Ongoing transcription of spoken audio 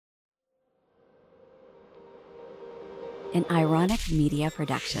an Ironic Media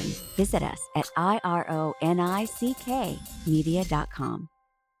production. Visit us at ironickmedia.com.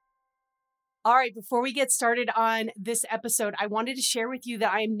 All right, before we get started on this episode, I wanted to share with you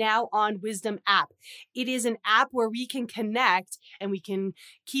that I am now on Wisdom app. It is an app where we can connect and we can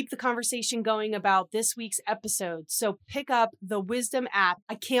keep the conversation going about this week's episode. So pick up the Wisdom app.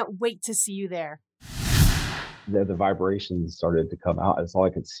 I can't wait to see you there. The vibrations started to come out. That's all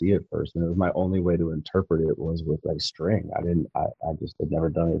I could see at first. And it was my only way to interpret it was with a string. I just had never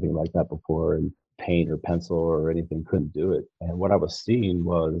done anything like that before. And paint or pencil or anything couldn't do it. And what I was seeing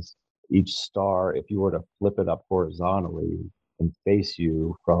was each star, if you were to flip it up horizontally and face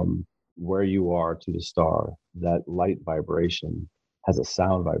you from where you are to the star, that light vibration has a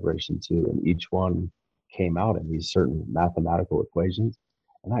sound vibration too. And each one came out in these certain mathematical equations.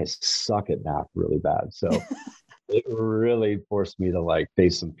 And I suck at math really bad. So it really forced me to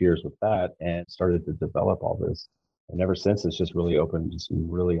face some fears with that and started to develop all this. And ever since, it's just really opened some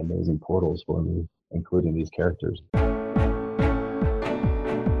really amazing portals for me, including these characters.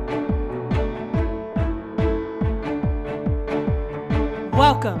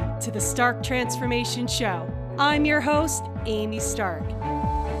 Welcome to the Stark Transformation Show. I'm your host, Amy Stark.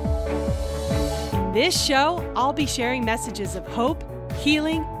 In this show, I'll be sharing messages of hope,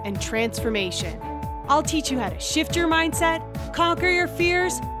 healing, and transformation. I'll teach you how to shift your mindset, conquer your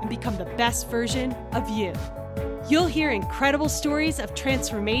fears, and become the best version of you. You'll hear incredible stories of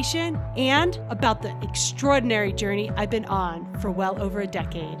transformation and about the extraordinary journey I've been on for well over a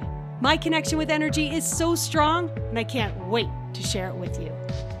decade. My connection with energy is so strong, and I can't wait to share it with you.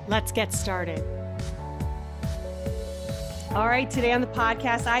 Let's get started. All right, today on the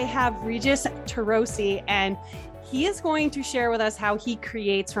podcast, I have Regis Turocy, and he is going to share with us how he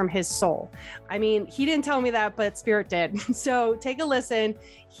creates from his soul. I mean, he didn't tell me that, but Spirit did. So take a listen.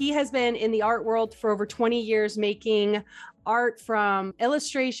 He has been in the art world for over 20 years, making art from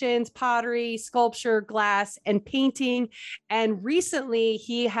illustrations, pottery, sculpture, glass, and painting. And recently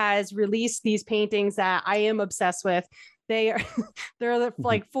he has released these paintings that I am obsessed with. They're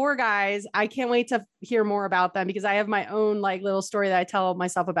like four guys. I can't wait to hear more about them because I have my own little story that I tell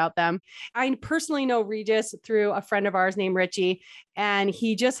myself about them. I personally know Regis through a friend of ours named Regis, and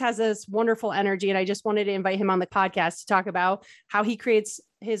he just has this wonderful energy. And I just wanted to invite him on the podcast to talk about how he creates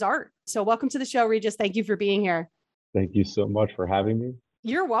his art. So welcome to the show, Regis. Thank you for being here. Thank you so much for having me.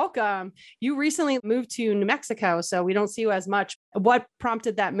 You're welcome. You recently moved to New Mexico, so we don't see you as much. What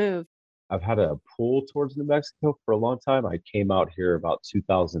prompted that move? I've had a pull towards New Mexico for a long time. I came out here about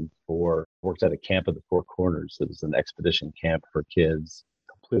 2004, worked at a camp at the Four Corners. It was an expedition camp for kids,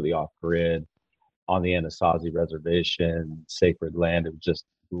 completely off grid, on the Anasazi Reservation, sacred land. It was just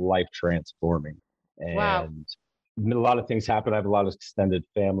life transforming. And wow. A lot of things happened. I have a lot of extended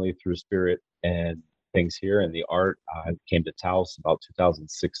family through Spirit and things here in the art. I came to Taos about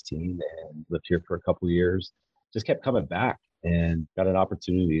 2016 and lived here for a couple of years. Just kept coming back and got an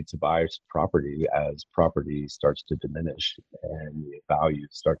opportunity to buy property as property starts to diminish and the values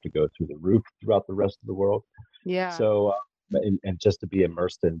start to go through the roof throughout the rest of the world. Yeah. So, and just to be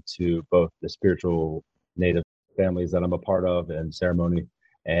immersed into both the spiritual native families that I'm a part of and ceremony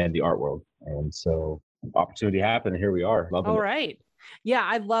and the art world. And so opportunity happened and here we are. Loving All it. right. Yeah,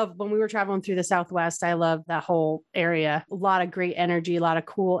 I love when we were traveling through the Southwest. I love that whole area. A lot of great energy, a lot of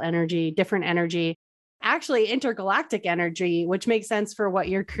cool energy, different energy. Actually intergalactic energy, which makes sense for what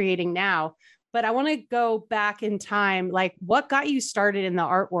you're creating now. But I want to go back in time. What got you started in the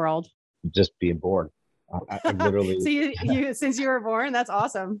art world? Just being born. I literally. So you since you were born, that's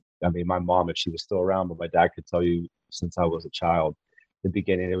awesome. I mean, my mom, if she was still around, but my dad could tell you since I was a child, the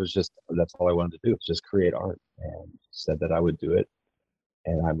beginning, it was just, that's all I wanted to do, just create art, and said that I would do it.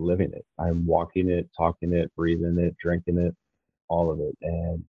 And I'm living it. I'm walking it, talking it, breathing it, drinking it, all of it.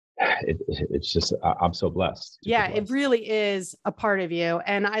 And it's just, I'm so blessed. Yeah, it really is a part of you.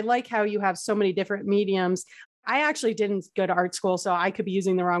 And I like how you have so many different mediums. I actually didn't go to art school, so I could be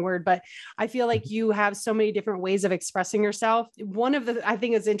using the wrong word, but I feel like you have so many different ways of expressing yourself. One of the, I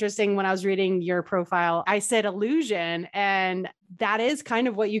think it's interesting when I was reading your profile, I said illusion, and that is kind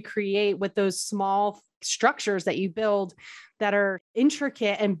of what you create with those small structures that you build that are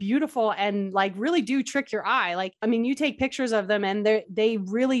intricate and beautiful and really do trick your eye. You take pictures of them and they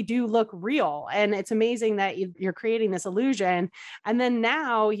really do look real. And it's amazing that you're creating this illusion. And then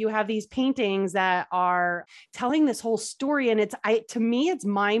now you have these paintings that are telling this whole story. And to me, it's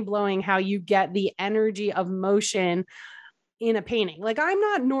mind blowing how you get the energy of motion in a painting. I'm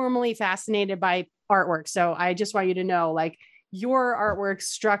not normally fascinated by artwork. So I just want you to know, your artwork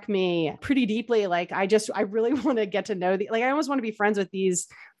struck me pretty deeply. Like, I really want to get to know I almost want to be friends with these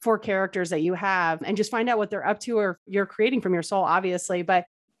 4 characters that you have and just find out what they're up to, or you're creating from your soul, obviously. But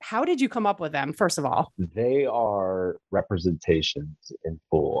how did you come up with them, first of all? They are representations in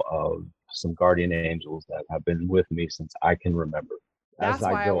full of some guardian angels that have been with me since I can remember. That's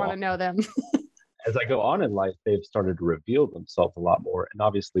why I want to know them. As I go on in life, they've started to reveal themselves a lot more. And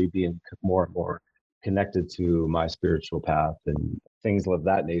obviously, being more and more connected to my spiritual path and things of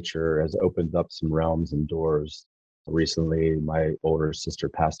that nature has opened up some realms and doors. Recently, my older sister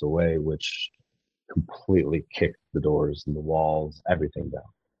passed away, which completely kicked the doors and the walls, everything down.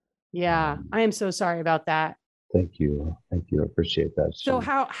 Yeah, I am so sorry about that. Thank you. Thank you. I appreciate that. So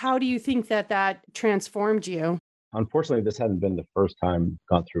how do you think that transformed you? Unfortunately, this hadn't been the first time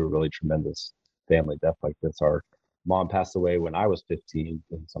I've gone through a really tremendous family death like this. Our mom passed away when I was 15,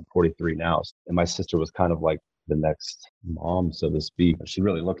 and so I'm 43 now. And my sister was kind of like the next mom, so to speak. She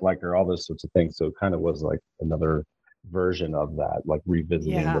really looked like her, all those sorts of things. So it kind of was like another version of that, like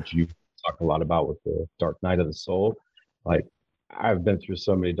revisiting what you talk a lot about with the dark night of the soul. Like, I've been through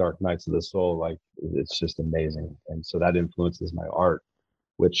so many dark nights of the soul, like it's just amazing. And so that influences my art,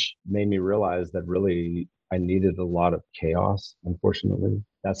 which made me realize that really I needed a lot of chaos, unfortunately.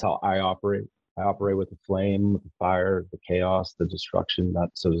 That's how I operate. I operate with the flame, with the fire, the chaos, the destruction, not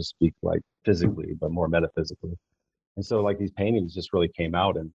so to speak, like physically, but more metaphysically. And so like these paintings just really came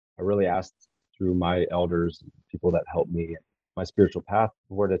out, and I really asked through my elders, people that helped me, my spiritual path,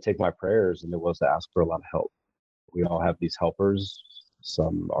 where to take my prayers, and it was to ask for a lot of help. We all have these helpers.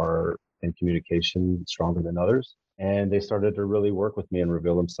 Some are in communication stronger than others. And they started to really work with me and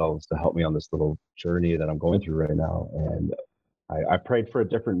reveal themselves to help me on this little journey that I'm going through right now. And I prayed for a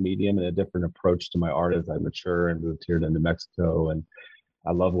different medium and a different approach to my art as I mature and moved here to New Mexico. And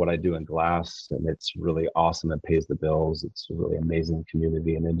I love what I do in glass, and it's really awesome and pays the bills. It's a really amazing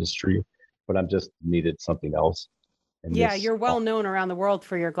community and industry, but I've just needed something else. And yeah, you're well known around the world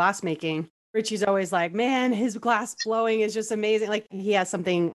for your glass making. Richie's always like, man, his glass blowing is just amazing. Like, he has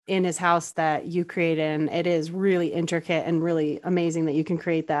something in his house that you created, and it is really intricate and really amazing that you can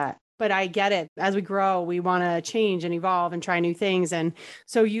create that. But I get it. As we grow, we want to change and evolve and try new things. And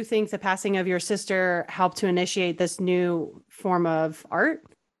so you think the passing of your sister helped to initiate this new form of art?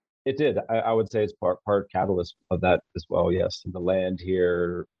 It did. I would say it's part catalyst of that as well. Yes. The land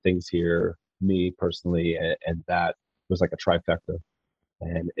here, things here, me personally, and that was like a trifecta.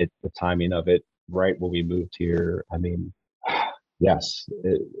 And the timing of it, right when we moved here, I mean, yes,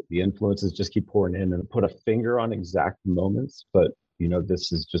 the influences just keep pouring in, and put a finger on exact moments, but this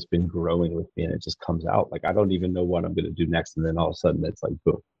has just been growing with me, and it just comes out. Like, I don't even know what I'm going to do next, and then all of a sudden it's like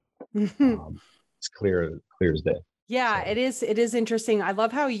boom. It's clear as day. Yeah, so. It is interesting. I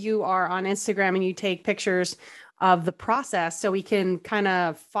love how you are on Instagram and you take pictures of the process so we can kind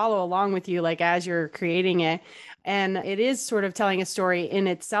of follow along with you, like, as you're creating it. And it is sort of telling a story in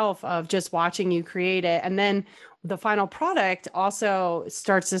itself of just watching you create it. And then the final product also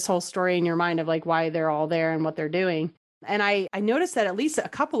starts this whole story in your mind of like why they're all there and what they're doing. And I noticed that at least a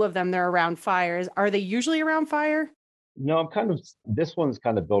couple of them, they're around fires. Are they usually around fire? No, this one's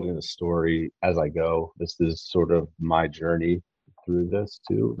kind of building the story as I go. This is sort of my journey through this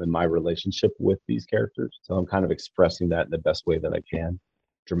too, and my relationship with these characters. So I'm kind of expressing that in the best way that I can.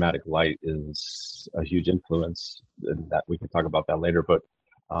 Dramatic light is a huge influence, and that we can talk about that later. But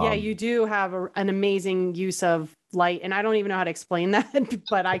yeah, you do have an amazing use of light, and I don't even know how to explain that,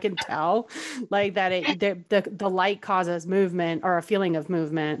 but I can tell like that the light causes movement, or a feeling of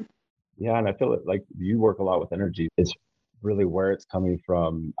movement. Yeah, and I feel it, like you work a lot with energy. It's really where it's coming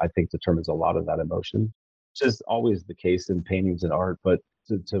from, I think, determines a lot of that emotion, which is always the case in paintings and art. But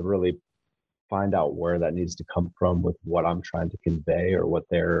to really find out where that needs to come from with what I'm trying to convey or what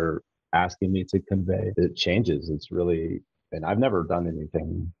they're asking me to convey, it changes. It's really, and I've never done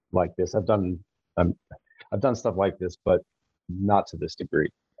anything like this. I've done stuff like this, but not to this degree.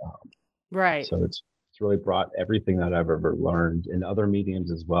 Right. So it's really brought everything that I've ever learned in other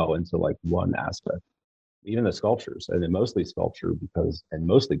mediums as well into like one aspect. Even the sculptures, and then mostly sculpture and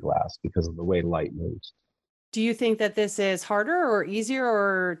mostly glass because of the way light moves. Do you think that this is harder or easier,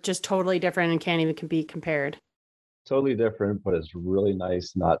 or just totally different and can't even be compared? Totally different, but it's really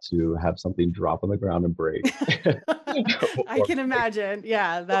nice not to have something drop on the ground and break. I can imagine.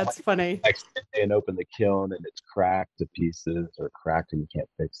 Yeah, that's funny. And open the kiln and it's cracked to pieces, or cracked and you can't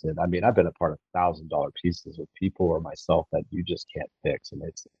fix it. I mean, I've been a part of $1,000 pieces with people or myself that you just can't fix, and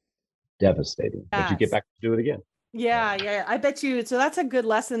it's devastating. Yes. But you get back to do it again. Yeah. I bet you. So that's a good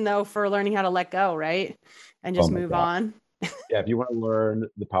lesson though for learning how to let go, right? And just move on. Yeah, if you want to learn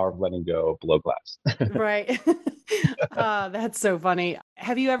the power of letting go, blow glass. Right. That's so funny.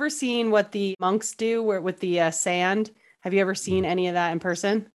 Have you ever seen what the monks do where with the sand? Have you ever seen any of that in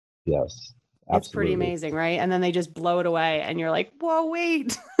person? Yes, It's pretty absolutely. amazing, right? And then they just blow it away and you're like, whoa,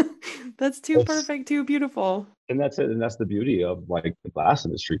 wait, that's too It's, perfect, too beautiful. and that's it. And that's the beauty of like the glass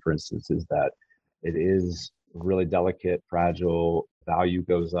industry, for instance, is that it is really delicate, fragile, value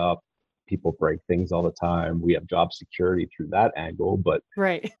goes up. People break things all the time. We have job security through that angle, but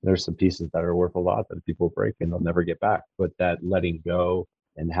Right. there's some pieces that are worth a lot that people break and they'll never get back. But that letting go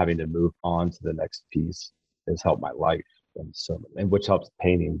and having to move on to the next piece has helped my life. And which helps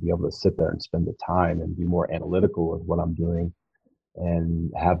painting be able to sit there and spend the time and be more analytical with what I'm doing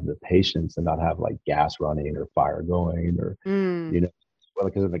and have the patience and not have like gas running or fire going or, Mm. you know, well,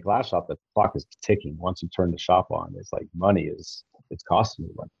 because in the glass shop, the clock is ticking. Once you turn the shop on, it's like it's costing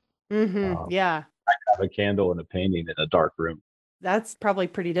you money. Mm-hmm. Um, Yeah. have a candle and a painting in a dark room. That's probably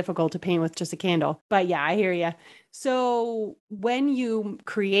pretty difficult to paint with just a candle. But yeah, I hear you. So when you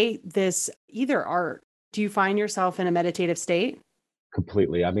create this either art, do you find yourself in a meditative state?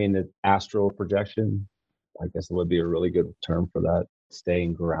 Completely. I mean, the astral projection, I guess it would be a really good term for that.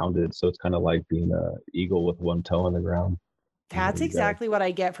 Staying grounded. So it's kind of like being a eagle with one toe in the ground. That's You got exactly what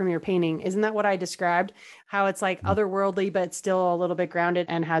I get from your painting. Isn't that what I described? How it's like otherworldly, but still a little bit grounded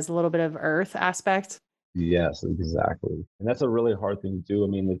and has a little bit of earth aspect. yes, exactly. And that's a really hard thing to do. I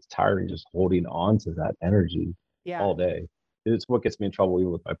mean, it's tiring just holding on to that energy Yeah. all day. It's what gets me in trouble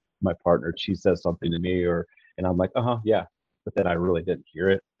even with my partner. She says something to me and I'm like, uh-huh, yeah. But then I really didn't hear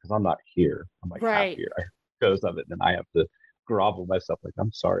it because I'm not here. I'm like half Right. here. I goes of it. And then I have to grovel myself like,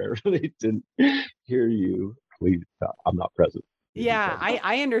 I'm sorry, I really didn't hear you. Please, I'm not present. You'll be Yeah, present.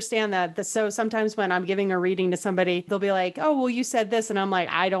 I understand that. So sometimes when I'm giving a reading to somebody, they'll be like, "Oh, well, you said this," and I'm like,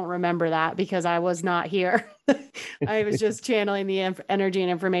 "I don't remember that because I was not here. I was just channeling the energy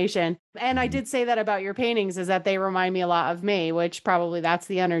and information." And I Mhm. did say that about your paintings, is that they remind me a lot of me, which probably that's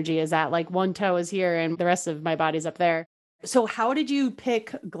the energy. Is that like one toe is here and the rest of my body's up there. So how did you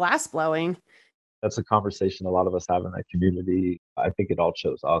pick glass blowing? That's a conversation a lot of us have in that community. I think it all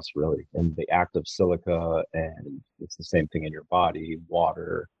shows us really in the act of silica, and it's the same thing in your body,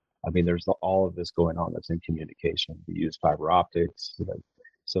 water. I mean, there's all of this going on that's in communication. We use fiber optics.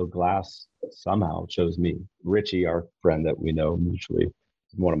 So glass somehow chose me. Richie, our friend that we know mutually,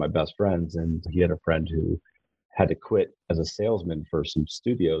 is one of my best friends, and he had a friend who had to quit as a salesman for some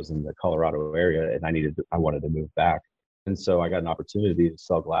studios in the Colorado area, and I wanted to move back. And so I got an opportunity to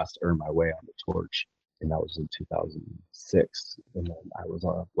sell glass to earn my way on the torch. And that was in 2006. And then I was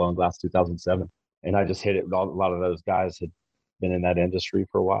on blowing glass 2007. And I just hit it. A lot of those guys had been in that industry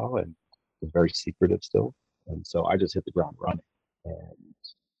for a while and was very secretive still. And so I just hit the ground running and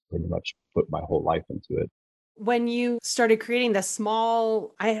pretty much put my whole life into it. When you started creating the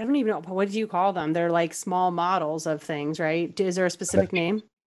small, I don't even know, what do you call them? They're like small models of things, right? Is there a specific name?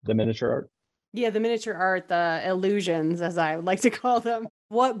 The miniature art. Yeah, the miniature art, the illusions, as I would like to call them.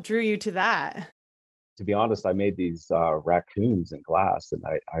 What drew you to that? To be honest, I made these raccoons in glass, and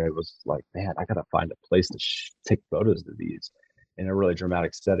I was like, man, I gotta find a place to take photos of these in a really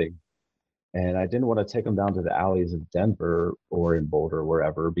dramatic setting. And I didn't want to take them down to the alleys of Denver or in Boulder,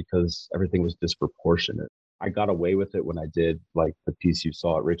 wherever, because everything was disproportionate. I got away with it when I did like the piece you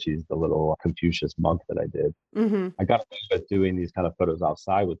saw at Richie's, the little Confucius monk that I did. Hmm. I got away with doing these kind of photos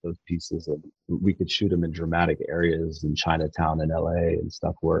outside with those pieces, and we could shoot them in dramatic areas in Chinatown and LA and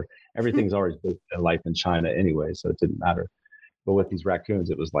stuff where everything's always built in life in China anyway, so it didn't matter. But with these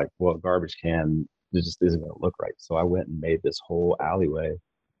raccoons, it was like, well, a garbage can, it just isn't going to look right. So I went and made this whole alleyway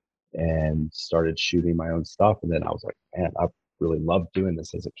and started shooting my own stuff. And then I was like, man, I really loved doing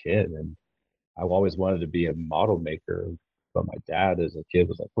this as a kid. And I always wanted to be a model maker. But my dad as a kid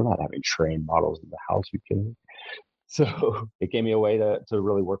was like, we're not having trained models in the house, you kidding? So it gave me a way to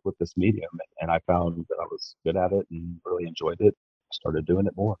really work with this medium. And I found that I was good at it and really enjoyed it. Started doing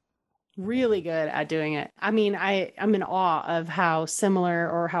it more. Really good at doing it. I mean, I'm in awe of how similar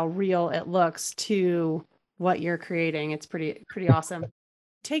or how real it looks to what you're creating. It's pretty awesome.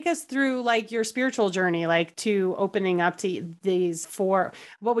 Take us through like your spiritual journey, like to opening up to these four,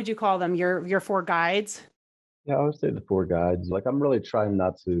 what would you call them? Your four guides? Yeah, I would say the four guides. Like I'm really trying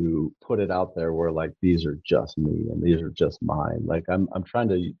not to put it out there where like these are just me and these are just mine. Like I'm trying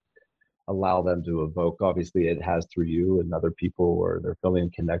to allow them to evoke. Obviously, it has through you and other people, or they're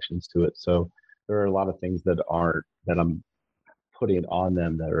feeling connections to it. So there are a lot of things that I'm putting on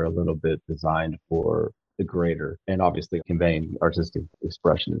them that are a little bit designed for the greater, and obviously conveying artistic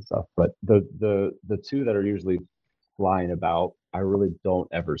expression and stuff. But the two that are usually flying about, I really don't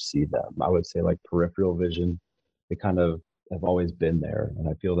ever see them. I would say like peripheral vision. They kind of have always been there, and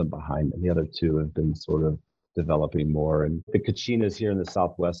I feel them behind me. The other two have been sort of developing more. And the Kachinas here in the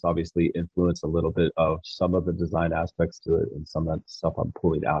Southwest obviously influence a little bit of some of the design aspects to it, and some of that stuff I'm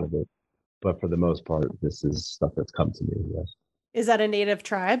pulling out of it. But for the most part, this is stuff that's come to me, yes. Is that a native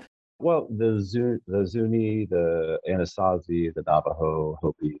tribe? Well, the Zuni, the Anasazi, the Navajo,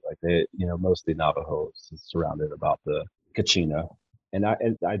 Hopi, like they, mostly Navajo is surrounded about the Kachina. And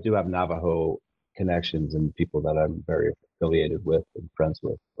I do have Navajo connections and people that I'm very affiliated with and friends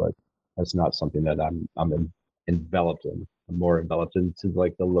with, but that's not something that enveloped in. I'm more enveloped into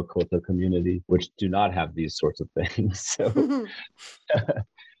like the Lakota community, which do not have these sorts of things. So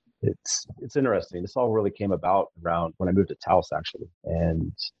it's interesting. This all really came about around when I moved to Taos, actually,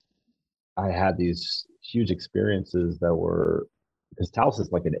 and I had these huge experiences that were, because Taos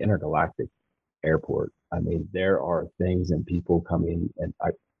is like an intergalactic airport. I mean, there are things and people coming and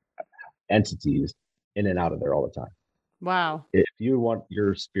entities in and out of there all the time. Wow. If you want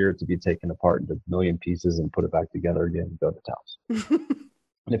your spirit to be taken apart into a million pieces and put it back together again, go to Taos.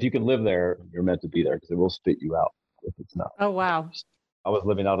 And if you can live there, you're meant to be there because it will spit you out if it's not. Oh, wow. I was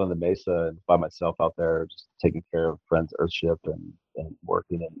living out on the mesa by myself out there, just taking care of friends' earthship and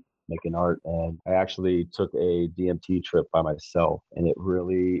working and making art. And I actually took a DMT trip by myself, and it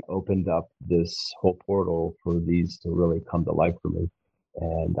really opened up this whole portal for these to really come to life for me.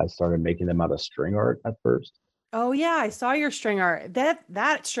 And I started making them out of string art at first. Oh yeah, I saw your string art.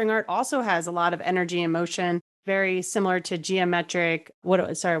 That string art also has a lot of energy and motion, very similar to geometric. What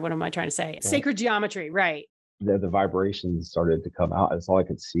am I trying to say? Sacred geometry, right? The vibrations started to come out. That's all I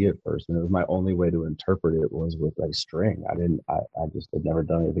could see at first, and it was my only way to interpret it was with like string. I just had never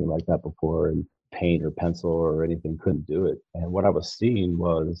done anything like that before, and paint or pencil or anything couldn't do it. And what I was seeing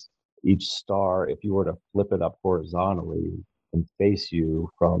was each star, if you were to flip it up horizontally and face you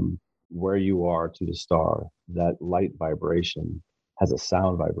from where you are to the star, that light vibration has a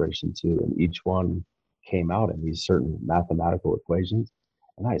sound vibration too, and each one came out in these certain mathematical equations.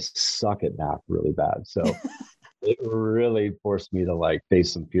 And I suck at math really bad. So it really forced me to like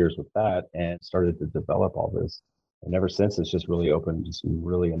face some fears with that and started to develop all this. And ever since, it's just really opened some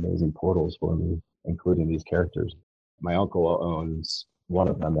really amazing portals for me, including these characters. My uncle owns one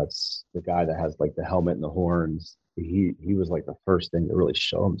of them. That's the guy that has like the helmet and the horns. He was like the first thing to really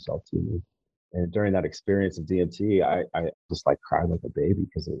show himself to me. And during that experience of DMT, I just like cried like a baby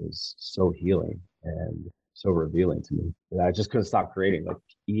because it was so healing and so revealing to me that I just couldn't stop creating. Like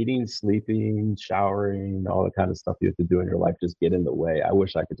eating, sleeping, showering, all the kind of stuff you have to do in your life just get in the way. I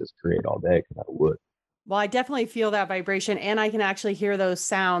wish I could just create all day because I would. Well, I definitely feel that vibration and I can actually hear those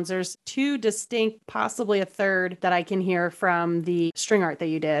sounds. There's two distinct, possibly a third that I can hear from the string art that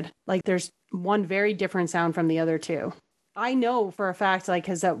you did. Like there's one very different sound from the other two. I know for a fact, like,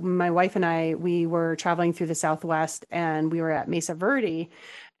 because my wife and I, we were traveling through the Southwest and we were at Mesa Verde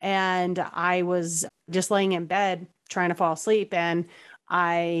and I was just laying in bed trying to fall asleep and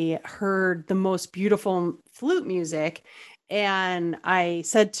I heard the most beautiful flute music. And I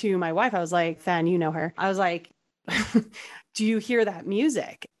said to my wife, I was like, Fan, you know her. I was like, do you hear that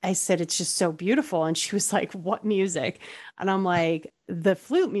music? I said, it's just so beautiful. And she was like, what music? And I'm like, the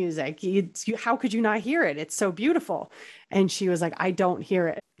flute music. How could you not hear it? It's so beautiful. And she was like, I don't hear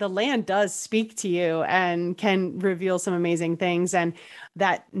it. The land does speak to you and can reveal some amazing things. And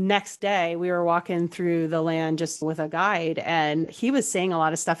that next day we were walking through the land just with a guide and he was saying a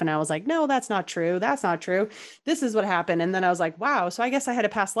lot of stuff. And I was like, no, that's not true. That's not true. This is what happened. And then I was like, wow, so I guess I had a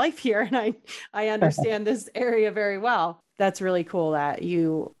past life here. And I understand this area very well. That's really cool that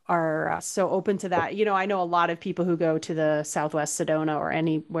you are so open to that. You know, I know a lot of people who go to the Southwest Sedona or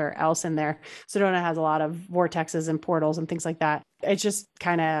anywhere else in there. Sedona has a lot of vortexes and portals and things like that. It's just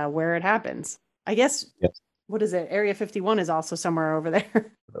kind of where it happens. I guess, yes. What is it? Area 51 is also somewhere over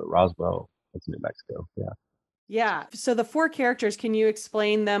there. Roswell, that's New Mexico. Yeah. Yeah. So the four characters, can you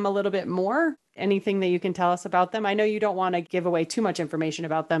explain them a little bit more? Anything that you can tell us about them? I know you don't want to give away too much information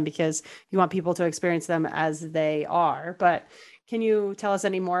about them because you want people to experience them as they are, but can you tell us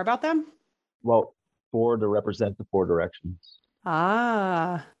any more about them? Well, 4 to represent the 4 directions.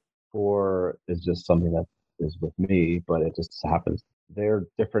 Ah. 4 is just something that is with me, but it just happens. They're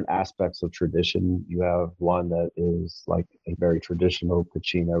different aspects of tradition. You have one that is like a very traditional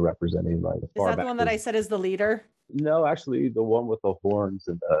Kachina representing like. Is that the one that I said is the leader? No, actually, the one with the horns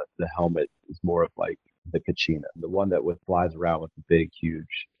and the helmet is more of like the Kachina. The one that flies around with the big,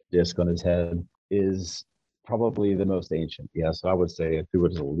 huge disc on his head is probably the most ancient. Yeah, so I would say if he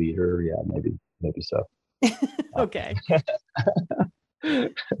was a leader, yeah, maybe so. Okay.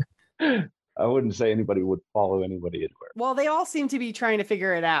 I wouldn't say anybody would follow anybody anywhere. Well, they all seem to be trying to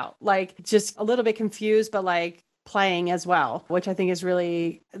figure it out, like just a little bit confused, but like playing as well, which I think is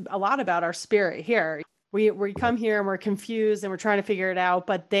really a lot about our spirit here. We come here and we're confused and we're trying to figure it out,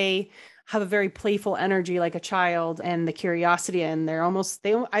 but they have a very playful energy like a child and the curiosity, and they're almost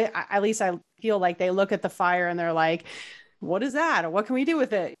at least I feel like they look at the fire and they're like, what is that? Or what can we do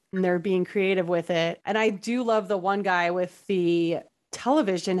with it? And they're being creative with it. And I do love the one guy with the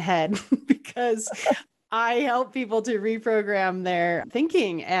television head because I help people to reprogram their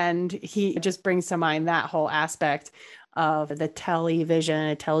thinking. And he just brings to mind that whole aspect of the television.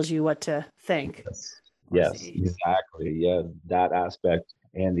 It tells you what to think. Yes, exactly. Yeah, that aspect,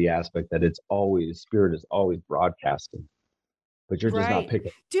 and the aspect that spirit is always broadcasting, but you're just not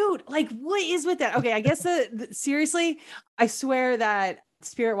picking. Dude, like what is with that? Okay, I guess seriously, I swear that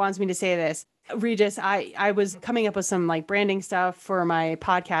spirit wants me to say this. Regis, I was coming up with some like branding stuff for my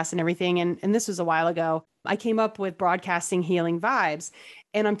podcast and everything. And this was a while ago. I came up with broadcasting healing vibes.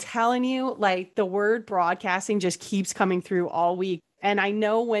 And I'm telling you, like the word broadcasting just keeps coming through all week. And I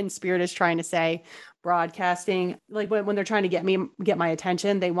know when spirit is trying to say broadcasting, like when they're trying to get my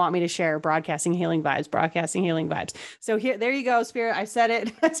attention, they want me to share broadcasting healing vibes. So there you go, spirit. I said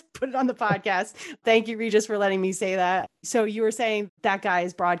it. Let's put it on the podcast. Thank you, Regis, for letting me say that. So you were saying that guy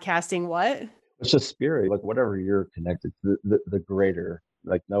is broadcasting what? It's just spirit, like whatever you're connected to, the greater,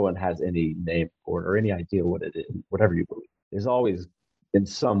 like no one has any name for it or any idea what it is, whatever you believe. There's always in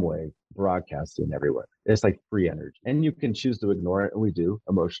some way broadcasting everywhere. It's like free energy. And you can choose to ignore it. And we do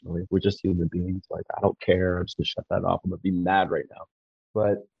emotionally. We're just human beings. Like, I don't care. I'm just going to shut that off. I'm going to be mad right now.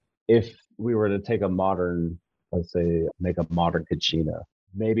 But if we were to take let's say, make a modern Kachina,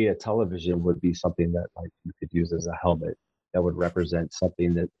 maybe a television would be something that like you could use as a helmet that would represent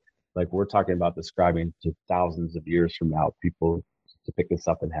something that, like we're talking about describing to thousands of years from now, people to pick this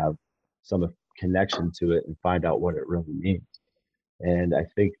up and have some connection to it and find out what it really means. And I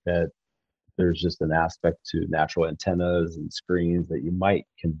think that there's just an aspect to natural antennas and screens that you might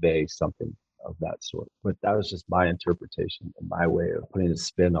convey something of that sort. But that was just my interpretation and my way of putting a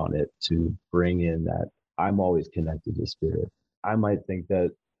spin on it to bring in that I'm always connected to spirit. I might think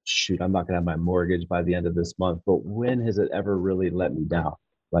that, shoot, I'm not going to have my mortgage by the end of this month, but when has it ever really let me down?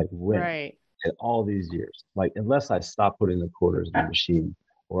 Like when? Right. In all these years, like unless I stop putting the quarters in the machine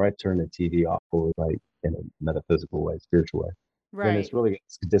or I turn the TV off, or like in a metaphysical way, spiritual way, then it's really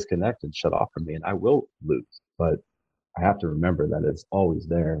disconnected, shut off from me, and I will lose. But I have to remember that it's always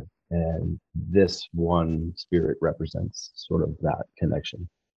there, and this one spirit represents sort of that connection.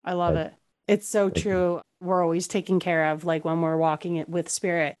 I love it. It's so true. We're always taken care of, like when we're walking it with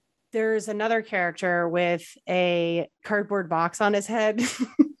spirit. There's another character with a cardboard box on his head.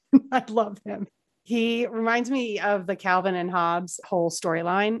 I love him. He reminds me of the Calvin and Hobbes whole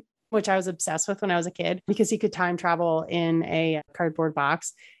storyline, which I was obsessed with when I was a kid because he could time travel in a cardboard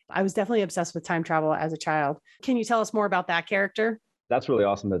box. I was definitely obsessed with time travel as a child. Can you tell us more about that character? That's really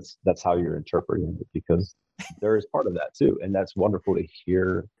awesome. That's how you're interpreting it, because there is part of that too. And that's wonderful to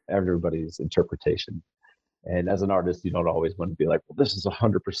hear everybody's interpretation. And as an artist, you don't always want to be like, well, this is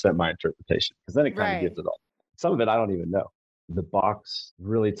 100% my interpretation, because then it kind of gives it all. Some of it I don't even know. The box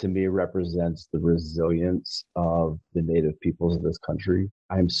really, to me, represents the resilience of the native peoples of this country.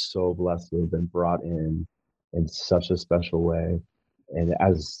 I'm so blessed to have been brought in such a special way. And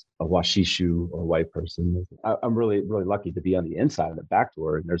as a Washishu or white person, I'm really, really lucky to be on the inside of the back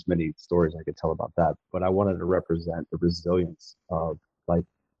door. And there's many stories I could tell about that. But I wanted to represent the resilience of, like,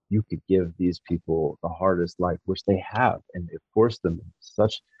 you could give these people the hardest life, which they have, and it forced them in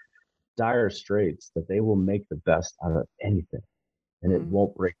such dire straits that they will make the best out of anything, and it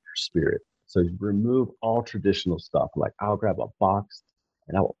won't break their spirit. So remove all traditional stuff. Like, I'll grab a box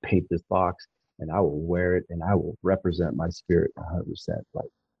and I will paint this box and I will wear it and I will represent my spirit 100%. Like,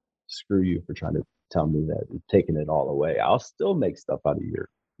 screw you for trying to tell me that you're taking it all away. I'll still make stuff out of your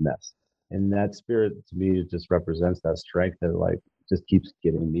mess. And that spirit, to me, just represents that strength that, like, just keeps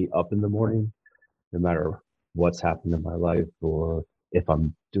getting me up in the morning, no matter what's happened in my life, or if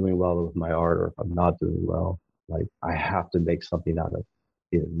I'm doing well with my art or if I'm not doing well. Like, I have to make something out of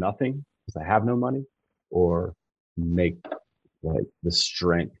either nothing because I have no money, or make like the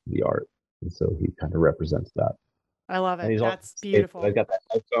strength of the art. And so he kind of represents that. I love it. That's beautiful. I got the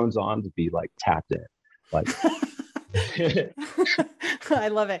headphones on to be like tapped in. Like, I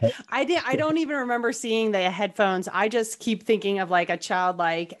love it. I don't even remember seeing the headphones. I just keep thinking of like a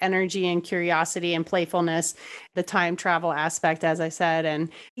childlike energy and curiosity and playfulness, the time travel aspect, as I said, and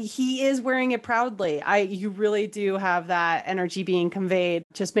he is wearing it proudly. You really do have that energy being conveyed,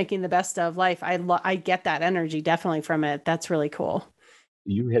 just making the best of life. I get that energy definitely from it. That's really cool.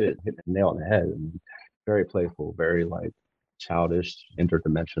 You hit the nail on the head. And very playful, very like childish,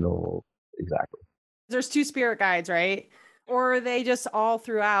 interdimensional. Exactly. There's two spirit guides, right? Or are they just all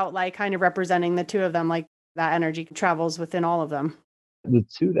throughout, like kind of representing the two of them, like that energy travels within all of them? The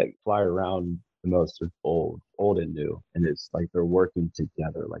two that fly around the most are old and new. And it's like they're working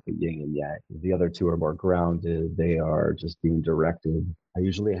together like a yin and yang. The other two are more grounded. They are just being directed. I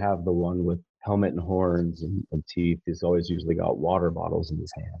usually have the one with helmet and horns and teeth. He's always usually got water bottles in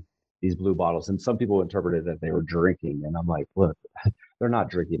his hand, these blue bottles. And some people interpreted that they were drinking. And I'm like, look, they're not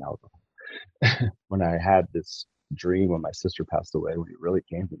drinking alcohol. When I had this dream when my sister passed away, when he really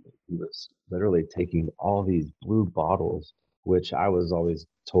came to me, he was literally taking all these blue bottles, which I was always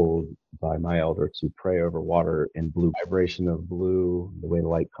told by my elder to pray over water in blue vibration of blue, the way the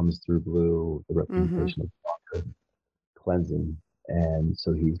light comes through blue, the Mm-hmm. representation of water cleansing. And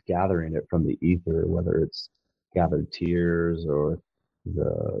so he's gathering it from the ether, whether it's gathered tears or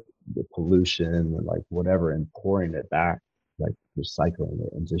the pollution and like whatever, and pouring it back, like recycling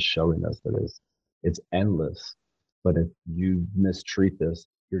it and just showing us that it's endless. But if you mistreat this,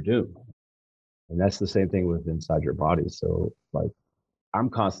 you're doomed. And that's the same thing with inside your body. So like I'm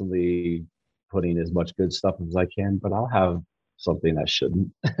constantly putting as much good stuff as I can, but I'll have something that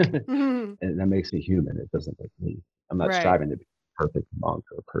shouldn't. Mm-hmm. And that makes me human. It doesn't make me. I'm not Right. striving to be a perfect monk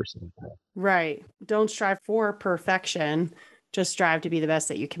or person. Right. Don't strive for perfection. Just strive to be the best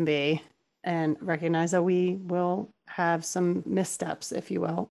that you can be and recognize that we will have some missteps, if you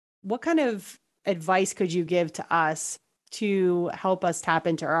will. What kind of advice could you give to us to help us tap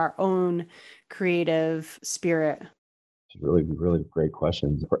into our own creative spirit? It's really, really great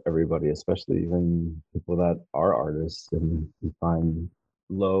questions for everybody, especially even people that are artists and you find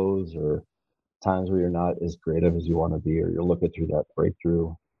lows or times where you're not as creative as you want to be, or you're looking through that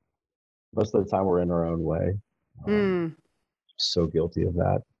breakthrough. Most of the time, we're in our own way. Um, Mm, so guilty of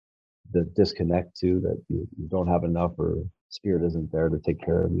that. The disconnect too, that you don't have enough or spirit isn't there to take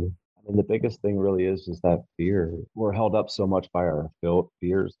care of you. I mean, the biggest thing really is just that fear. We're held up so much by our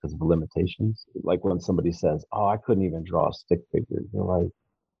fears because of limitations. Like when somebody says, "Oh, I couldn't even draw a stick figure," you're like,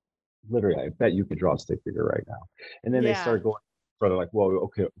 literally, I bet you could draw a stick figure right now. And then they yeah. start going further, like, well,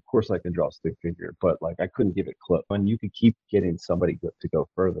 okay, of course I can draw a stick figure, but like I couldn't give it clip. And you could keep getting somebody to go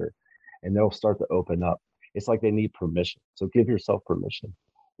further, and they'll start to open up. It's like they need permission. So give yourself permission.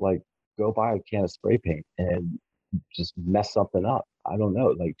 Like go buy a can of spray paint and just mess something up. I don't know.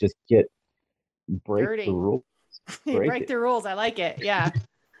 Like just break the Dirty. rules, break Break it, the rules. I like it. Yeah.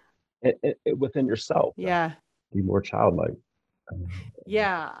 within yourself. Yeah. Be more childlike. Um,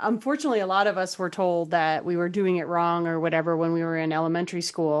 Yeah. Unfortunately, a lot of us were told that we were doing it wrong or whatever when we were in elementary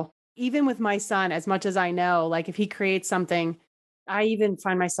school. Even with my son, as much as I know, like if he creates something, I even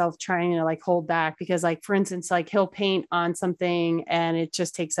find myself trying to like hold back because, like, for instance, like he'll paint on something and it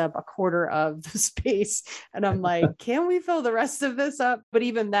just takes up a quarter of the space. And I'm like, can we fill the rest of this up? But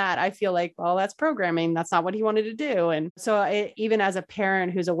even that, I feel like, well, that's programming. That's not what he wanted to do. And so, even as a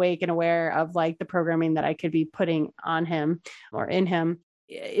parent who's awake and aware of like the programming that I could be putting on him or in him,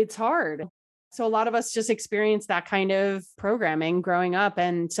 it's hard. So, a lot of us just experience that kind of programming growing up.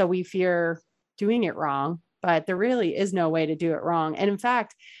 And so we fear doing it wrong, but there really is no way to do it wrong. And in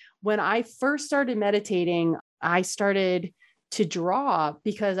fact, when I first started meditating, I started to draw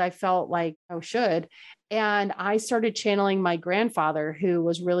because I felt like I should. And I started channeling my grandfather, who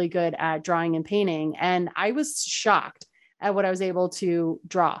was really good at drawing and painting. And I was shocked at what I was able to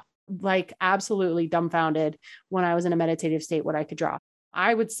draw, like absolutely dumbfounded when I was in a meditative state, what I could draw.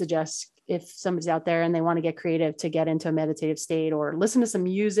 I would suggest if somebody's out there and they want to get creative to get into a meditative state or listen to some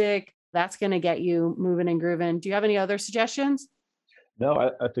music, that's going to get you moving and grooving. Do you have any other suggestions?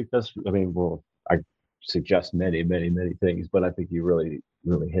 No, I think that's, I mean, well, I suggest many, many, many things, but I think you really,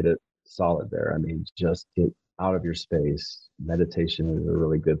 really hit it solid there. I mean, just get out of your space. Meditation is a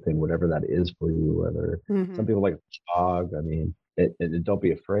really good thing, whatever that is for you, whether some Hmm. people like jog. I mean, and don't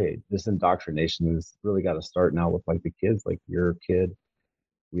be afraid. This indoctrination has really got to start now with like the kids, like your kid.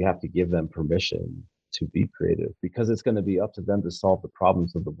 We have to give them permission to be creative because it's going to be up to them to solve the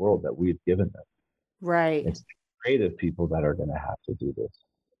problems of the world that we've given them. Right. It's the creative people that are going to have to do this.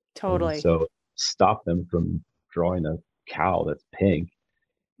 And Totally. so stop them from drawing a cow that's pink.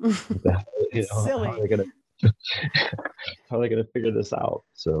 What the hell, It's how are silly. they going to how are they going to figure this out?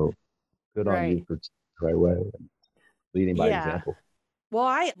 So good on you Right. for the right way and leading by Yeah. example. Well,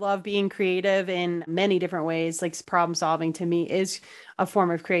 I love being creative in many different ways. Like problem solving to me is a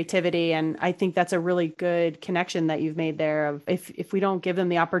form of creativity. And I think that's a really good connection that you've made there of if we don't give them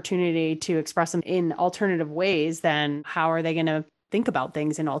the opportunity to express them in alternative ways, then how are they going to think about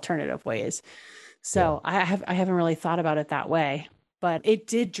things in alternative ways? Yeah. So I haven't really thought about it that way. but it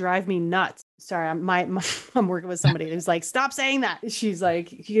did drive me nuts. Sorry, I'm working with somebody who's like, stop saying that. She's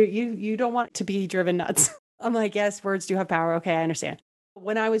like, you don't want to be driven nuts. I'm like, yes, words do have power. Okay, I understand.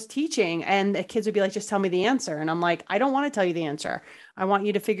 When I was teaching and the kids would be like, just tell me the answer. And I'm like, I don't want to tell you the answer. I want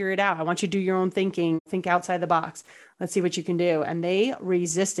you to figure it out. I want you to do your own thinking, think outside the box. Let's see what you can do. And they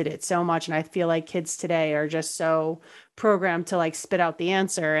resisted it so much. And I feel like kids today are just so programmed to like spit out the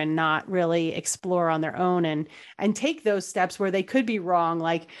answer and not really explore on their own and take those steps where they could be wrong.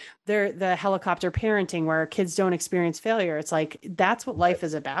 Like they're the helicopter parenting where kids don't experience failure. It's like, that's what life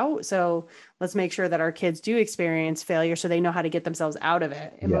is about. So let's make sure that our kids do experience failure so they know how to get themselves out of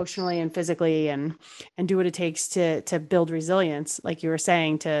it emotionally and physically and do what it takes to build resilience. Like you were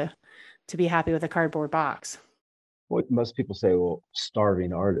saying, to be happy with a cardboard box. What most people say, well,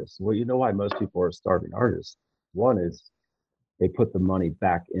 starving artists. Well, you know why most people are starving artists? One is they put the money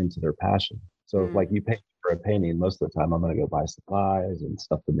back into their passion. So if like you pay for a painting, most of the time I'm going to go buy supplies and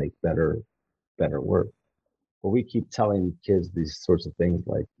stuff to make better work. But we keep telling kids these sorts of things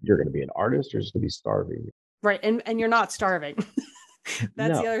like, you're going to be an artist, you're just going to be starving. Right. And you're not starving.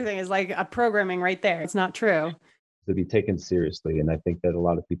 That's the other thing is like a programming right there. It's not true. To be taken seriously. And I think that a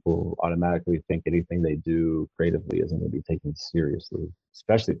lot of people automatically think anything they do creatively isn't going to be taken seriously,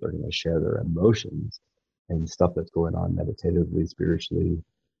 especially if they're going to share their emotions and stuff that's going on meditatively, spiritually,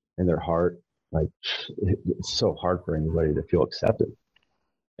 in their heart. Like it's so hard for anybody to feel accepted.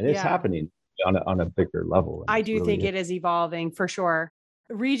 And it's happening on a bigger level. I do think it is evolving for sure.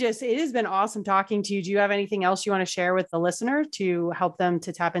 Regis, it has been awesome talking to you. Do you have anything else you want to share with the listener to help them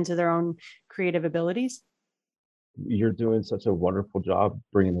to tap into their own creative abilities? You're doing such a wonderful job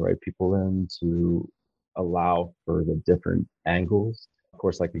bringing the right people in to allow for the different angles. Of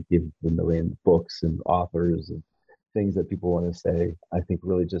course, I could give the million books and authors and things that people want to say. I think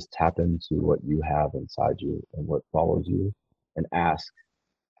really just tap into what you have inside you and what follows you and ask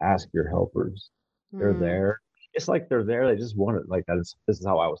your helpers. They're there. It's like they're there. They just want it. Like this is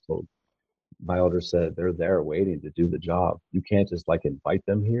how I was told. My elder said they're there waiting to do the job. You can't just like invite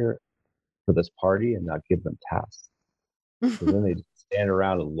them here for this party and not give them tasks. So then they just stand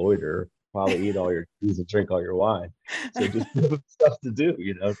around and loiter, probably eat all your cheese and drink all your wine. So just give them stuff to do,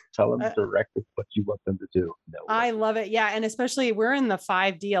 tell them directly what you want them to do. I love it. Yeah. And especially we're in the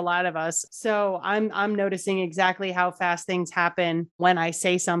 5D, a lot of us. So I'm noticing exactly how fast things happen when I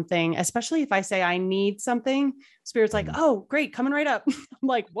say something, especially if I say I need something. Spirit's like, oh, great, coming right up. I'm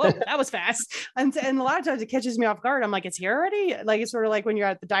like, whoa, that was fast. And a lot of times it catches me off guard. I'm like, it's here already? Like, it's sort of like when you're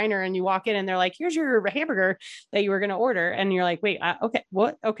at the diner and you walk in and they're like, here's your hamburger that you were going to order. And you're like, wait, okay,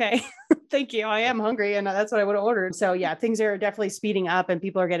 what? Okay. Thank you. I am hungry. And that's what I would have ordered. So yeah, things are definitely speeding up and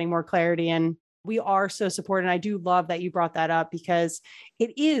people are getting more clarity and we are so supported. And I do love that you brought that up because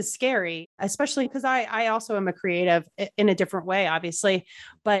it is scary, especially because I also am a creative in a different way, obviously.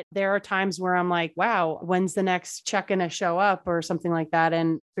 But there are times where I'm like, wow, when's the next check going to show up or something like that?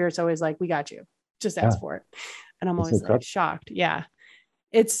 And Spirit's always like, we got you. Just ask for it. And I'm always like shocked. Yeah.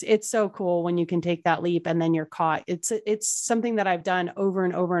 It's so cool when you can take that leap and then you're caught. It's something that I've done over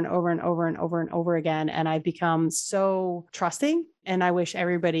and over and over and over and over and over again. And I've become so trusting. And I wish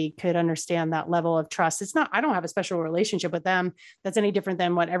everybody could understand that level of trust. I don't have a special relationship with them that's any different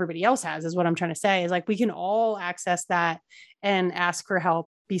than what everybody else has, is what I'm trying to say, is like, we can all access that and ask for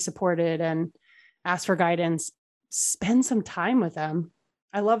help, be supported and ask for guidance, spend some time with them.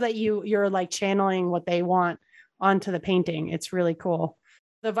 I love that you're like channeling what they want onto the painting. It's really cool.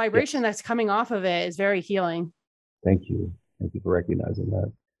 The vibration that's coming off of it is very healing. Thank you. Thank you for recognizing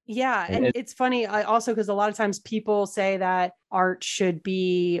that. Yeah. And it's funny also because a lot of times people say that art should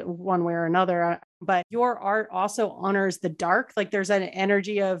be one way or another, but your art also honors the dark. Like there's an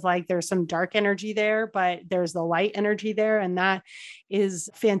energy of like, there's some dark energy there, but there's the light energy there. And that is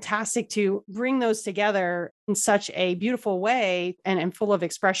fantastic to bring those together in such a beautiful way and full of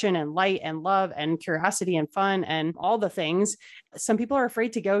expression and light and love and curiosity and fun and all the things. Some people are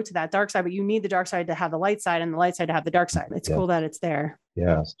afraid to go to that dark side, but you need the dark side to have the light side and the light side to have the dark side. It's cool that it's there.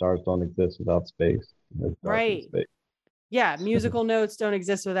 Yeah. Stars don't exist without space. Right. Space. Yeah. Musical notes don't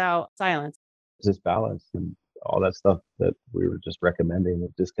exist without silence. Just balance and all that stuff that we were just recommending,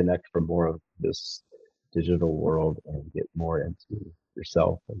 disconnect from more of this digital world and get more into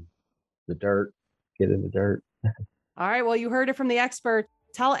yourself and the dirt, get in the dirt. All right. Well, you heard it from the expert.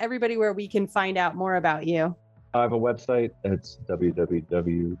 Tell everybody where we can find out more about you. I have a website. It's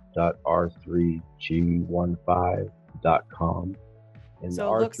www.r3g15.com. And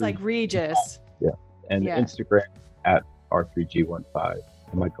so it looks like Regis. Yeah. And Instagram at r3g15.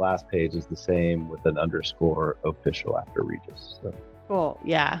 And my glass page is the same with an _ official after Regis. So. Cool.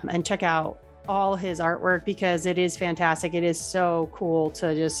 Yeah. And check out all his artwork because it is fantastic. It is so cool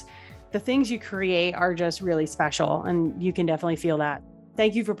to just, the things you create are just really special, and you can definitely feel that.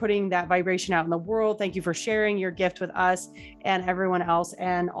 Thank you for putting that vibration out in the world. Thank you for sharing your gift with us and everyone else,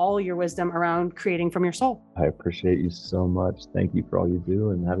 and all your wisdom around creating from your soul. I appreciate you so much. Thank you for all you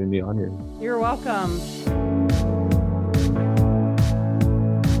do and having me on here. You're welcome.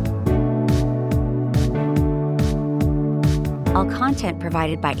 All content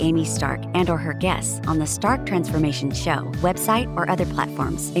provided by Amy Stark and/or her guests on the Stark Transformation Show website or other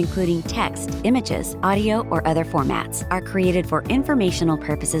platforms, including text, images, audio, or other formats, are created for informational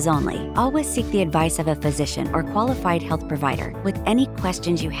purposes only. Always seek the advice of a physician or qualified health provider with any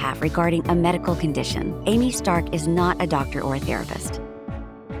questions you have regarding a medical condition. Amy Stark is not a doctor or a therapist.